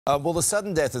Well, the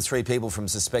sudden death of 3 people from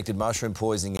suspected mushroom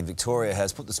poisoning in Victoria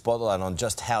has put the spotlight on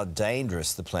just how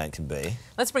dangerous the plant can be.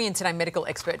 Let's bring in today medical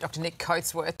expert Dr. Nick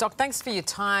Coatsworth. Doc, thanks for your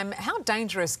time. How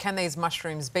dangerous can these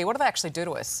mushrooms be? What do they actually do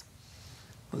to us?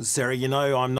 Well, Sarah, you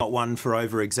know I'm not one for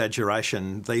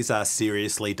over-exaggeration. These are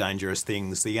seriously dangerous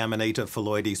things. The Amanita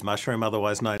phalloides mushroom,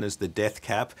 otherwise known as the death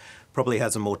cap, probably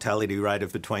has a mortality rate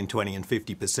of between 20 and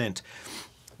 50%.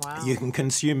 Wow. You can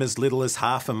consume as little as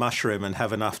half a mushroom and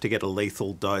have enough to get a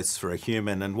lethal dose for a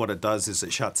human, and what it does is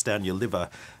it shuts down your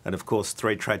liver. And of course,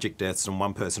 3 tragic deaths and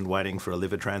 1 person waiting for a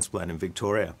liver transplant in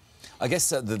Victoria. I guess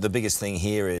the biggest thing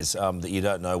here is that you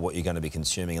don't know what you're going to be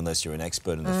consuming unless you're an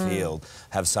expert in the field,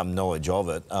 have some knowledge of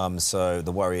it. So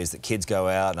the worry is that kids go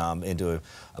out into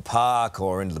a park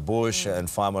or into the bush and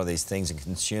find one of these things and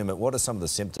consume it. What are some of the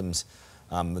symptoms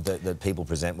that people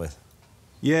present with?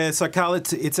 Yeah, so Carl,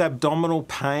 it's abdominal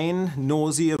pain,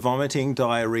 nausea, vomiting,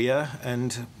 diarrhea,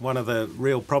 and one of the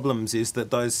real problems is that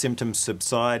those symptoms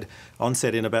subside,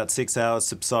 onset in about 6 hours,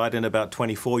 subside in about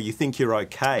 24. You think you're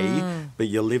okay, but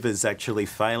your liver's actually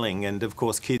failing, and of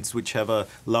course kids which have a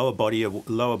lower body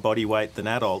weight than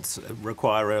adults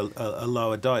require a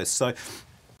lower dose. So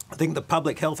I think the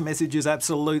public health message is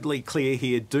absolutely clear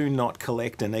here. Do not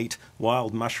collect and eat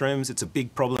wild mushrooms. It's a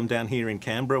big problem down here in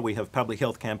Canberra. We have public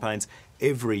health campaigns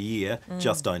every year.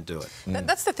 Just don't do it.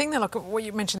 That's the thing, though. Look, what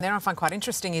you mentioned there I find quite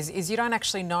interesting is you don't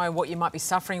actually know what you might be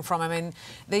suffering from. I mean,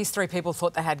 these 3 people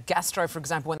thought they had gastro, for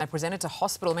example, when they presented to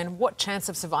hospital. I mean, what chance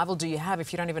of survival do you have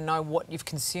if you don't even know what you've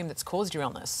consumed that's caused your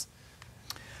illness?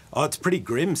 Oh, it's pretty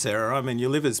grim, Sarah. I mean,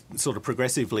 your liver's sort of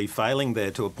progressively failing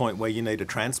there to a point where you need a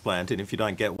transplant, and if you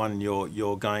don't get one,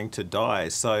 you're going to die.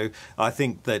 So I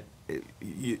think that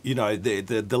you know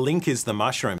the link is the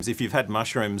mushrooms. If you've had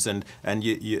mushrooms and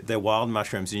they're wild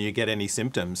mushrooms and you get any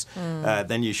symptoms,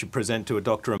 then you should present to a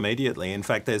doctor immediately. In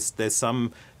fact, there's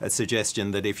some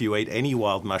suggestion that if you eat any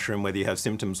wild mushroom, whether you have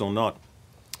symptoms or not,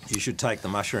 you should take the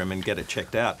mushroom and get it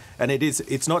checked out. And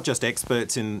it's not just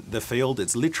experts in the field,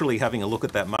 it's literally having a look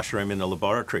at that mushroom in a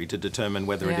laboratory to determine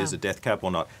whether it is a death cap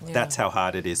or not. That's how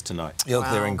hard it is to know. Yeah,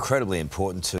 look, they're incredibly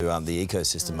important to the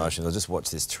ecosystem mushrooms. I just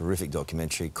watched this terrific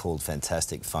documentary called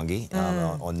Fantastic Fungi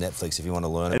on Netflix if you want to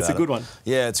learn about it. It's a good one.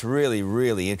 Yeah, it's really,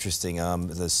 really interesting.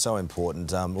 They're so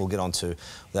important. We'll get on to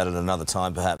that at another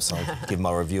time, perhaps. I'll give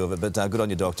my review of it. But good on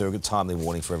you, Doctor. A good timely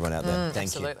warning for everyone out there.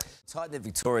 Thank you. Tight-knit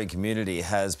Victorian community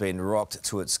has been rocked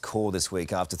to its core this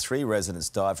week after 3 residents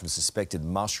died from suspected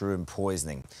mushroom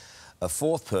poisoning. A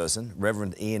 4th person,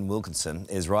 Reverend Ian Wilkinson,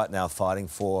 is right now fighting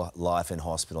for life in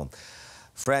hospital.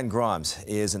 Fran Grimes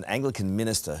is an Anglican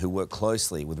minister who worked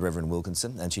closely with Reverend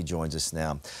Wilkinson, and she joins us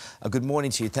now. Good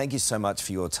morning to you. Thank you so much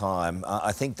for your time.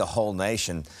 I think the whole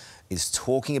nation is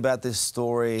talking about this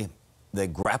story. They're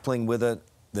grappling with it.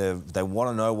 They want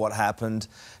to know what happened.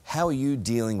 How are you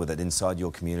dealing with it inside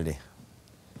your community?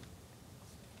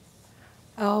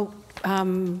 Oh,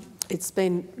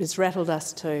 it's rattled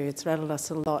us too. It's rattled us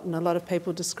a lot, and a lot of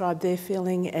people describe their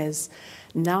feeling as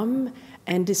numb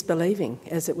and disbelieving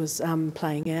as it was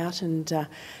playing out. And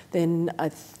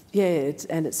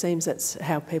it seems that's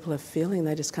how people are feeling.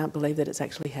 They just can't believe that it's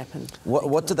actually happened.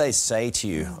 What do they say to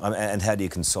you, and how do you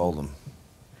console them?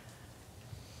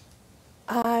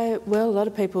 Well, a lot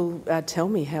of people tell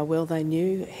me how well they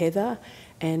knew Heather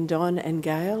and Don and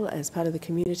Gail as part of the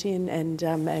community, and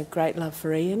a great love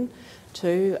for Ian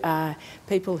too.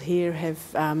 People here have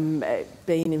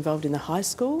been involved in the high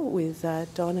school with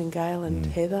Don and Gail and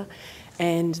Heather,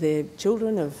 and their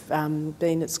children have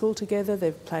been at school together.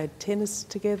 They've played tennis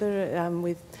together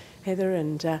with Heather,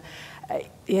 and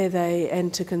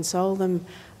to console them,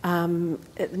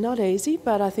 not easy,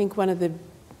 but I think one of the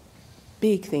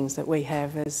big things that we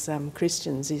have as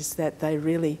Christians is that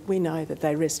we know that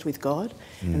they rest with God,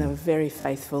 and they were very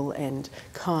faithful and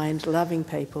kind, loving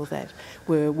people that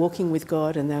were walking with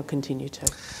God, and they'll continue to.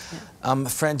 Yeah.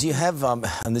 Fran, do you have,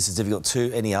 and this is difficult too,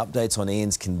 any updates on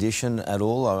Ian's condition at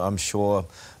all? I'm sure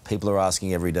people are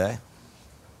asking every day.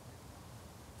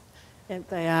 Yeah,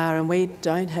 they are, and we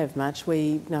don't have much.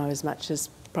 We know as much as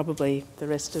probably the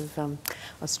rest of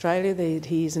Australia.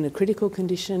 He is in a critical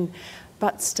condition,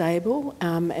 but stable,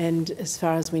 and as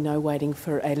far as we know, waiting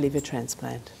for a liver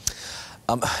transplant.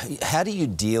 How do you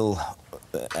deal,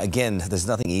 again, there's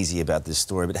nothing easy about this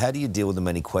story, but how do you deal with the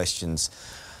many questions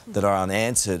that are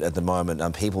unanswered at the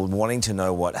moment, people wanting to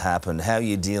know what happened? How are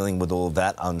you dealing with all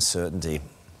that uncertainty?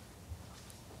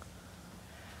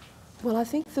 Well, I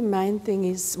think the main thing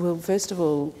is, well, first of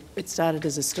all, it started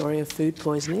as a story of food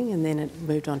poisoning, and then it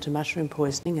moved on to mushroom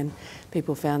poisoning, and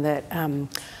people found that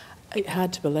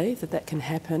hard to believe that can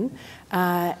happen.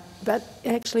 But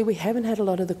actually we haven't had a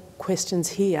lot of the questions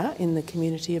here in the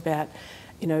community about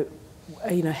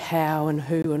how and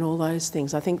who and all those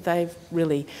things. I think they've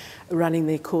really running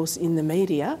their course in the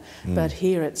media, but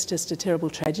here it's just a terrible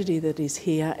tragedy that is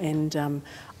here, and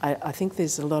I think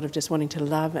there's a lot of just wanting to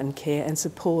love and care and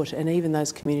support, and even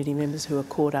those community members who are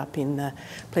caught up in the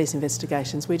police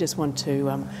investigations, we just want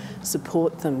to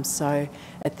support them. So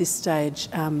at this stage,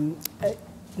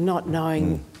 not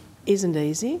knowing isn't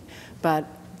easy, but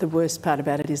the worst part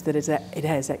about it is that it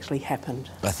has actually happened.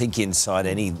 I think inside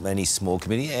any small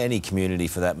community, any community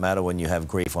for that matter, when you have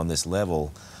grief on this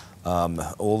level,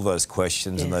 all those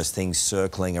questions and those things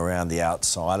circling around the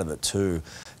outside of it too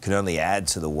can only add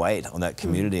to the weight on that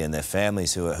community and their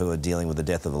families who are dealing with the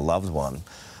death of a loved one.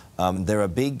 There are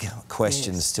big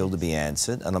questions still to be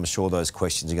answered, and I'm sure those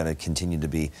questions are going to continue to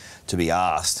be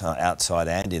asked outside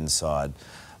and inside.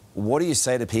 What do you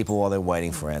say to people while they're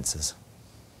waiting for answers?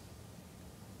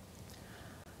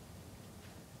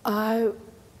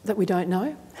 That we don't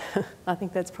know. I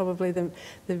think that's probably the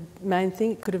main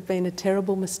thing. It could have been a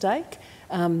terrible mistake.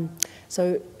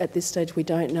 So at this stage we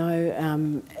don't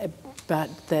know, but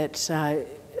that I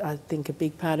think a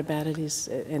big part about it is,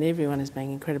 and everyone is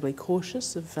being incredibly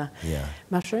cautious of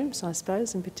mushrooms, I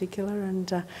suppose, in particular.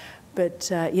 And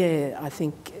I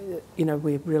think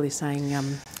we're really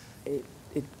saying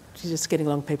just getting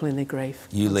along people in their grief.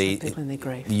 You lead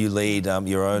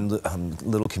your own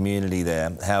little community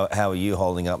there. How are you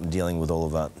holding up and dealing with all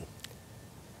of that?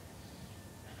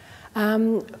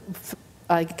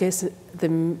 I guess the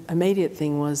immediate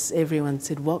thing was everyone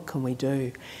said, what can we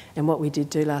do? And what we did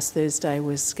do last Thursday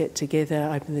was get together,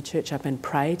 open the church up and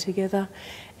pray together.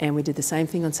 And we did the same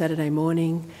thing on Saturday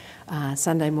morning.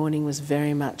 Sunday morning was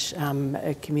very much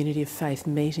a community of faith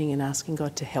meeting and asking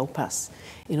God to help us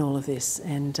in all of this.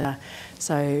 And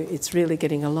so it's really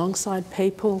getting alongside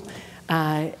people.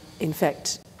 In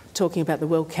fact, talking about the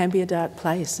world can be a dark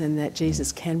place and that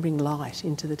Jesus can bring light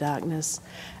into the darkness.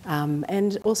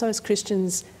 And also as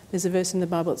Christians, there's a verse in the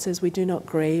Bible that says we do not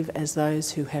grieve as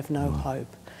those who have no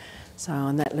hope. So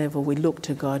on that level, we look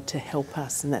to God to help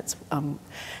us, and that's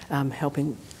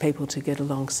helping people to get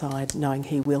alongside, knowing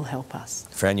He will help us.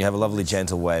 Fran, you have a lovely,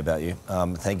 gentle way about you.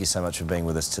 Thank you so much for being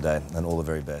with us today, and all the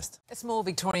very best. A small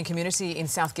Victorian community in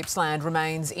South Gippsland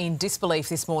remains in disbelief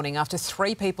this morning after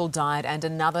 3 people died and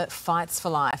another fights for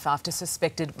life after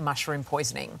suspected mushroom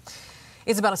poisoning.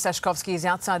 Isabella Sashkovsky is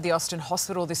outside the Austin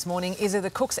Hospital this morning. Isa,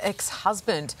 the cook's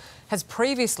ex-husband has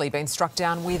previously been struck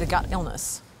down with a gut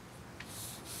illness.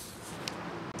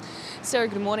 Sarah,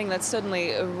 good morning. That's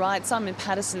certainly right. Simon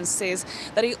Patterson says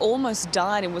that he almost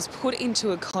died and was put into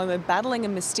a coma, battling a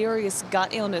mysterious gut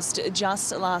illness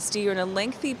just last year. In a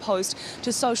lengthy post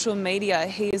to social media,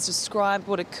 he has described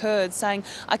what occurred, saying,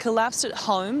 "I collapsed at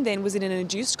home, then was in an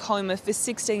induced coma for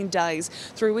 16 days,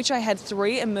 through which I had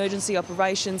 3 emergency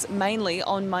operations, mainly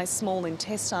on my small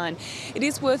intestine." It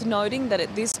is worth noting that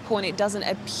at this point it doesn't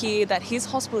appear that his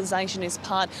hospitalisation is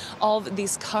part of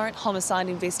this current homicide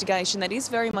investigation that is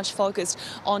very much focused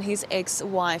on his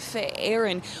ex-wife,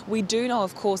 Erin. We do know,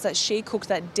 of course, that she cooked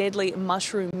that deadly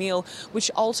mushroom meal,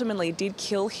 which ultimately did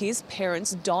kill his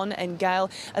parents, Don and Gail,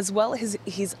 as well as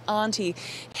his auntie,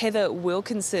 Heather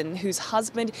Wilkinson, whose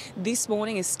husband this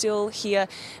morning is still here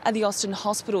at the Austin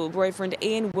Hospital. Reverend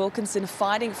Ian Wilkinson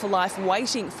fighting for life,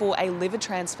 waiting for a liver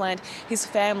transplant, his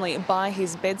family by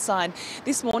his bedside.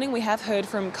 This morning we have heard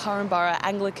from Korumburra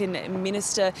Anglican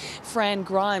minister Fran.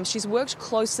 She's worked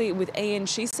closely with Ian.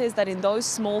 She says that in those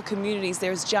small communities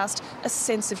there is just a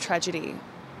sense of tragedy.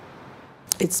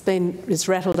 It's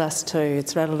rattled us too.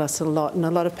 It's rattled us a lot, and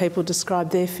a lot of people describe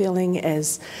their feeling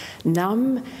as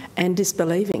numb and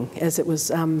disbelieving as it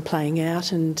was playing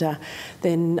out. And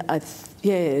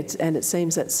it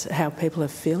seems that's how people are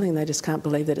feeling. They just can't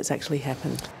believe that it's actually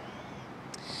happened.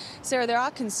 Sarah, there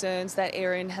are concerns that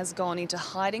Erin has gone into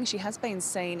hiding. She has been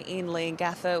seen in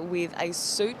Leongatha with a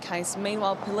suitcase.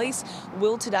 Meanwhile, police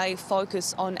will today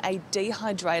focus on a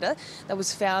dehydrator that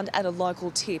was found at a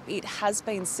local tip. It has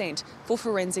been sent for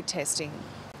forensic testing.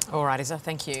 All right, Isa,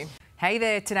 thank you. Hey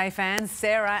there, Today fans.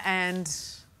 Sarah and...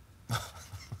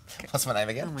 What's my name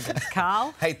again? Oh my goodness,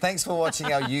 Carl. Hey, thanks for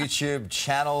watching our YouTube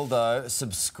channel, though.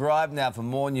 Subscribe now for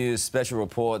more news, special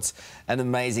reports and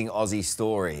amazing Aussie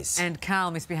stories. And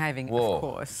Carl misbehaving, Whoa, of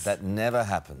course. That never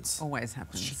happens. Always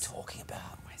happens. What's she talking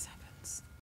about?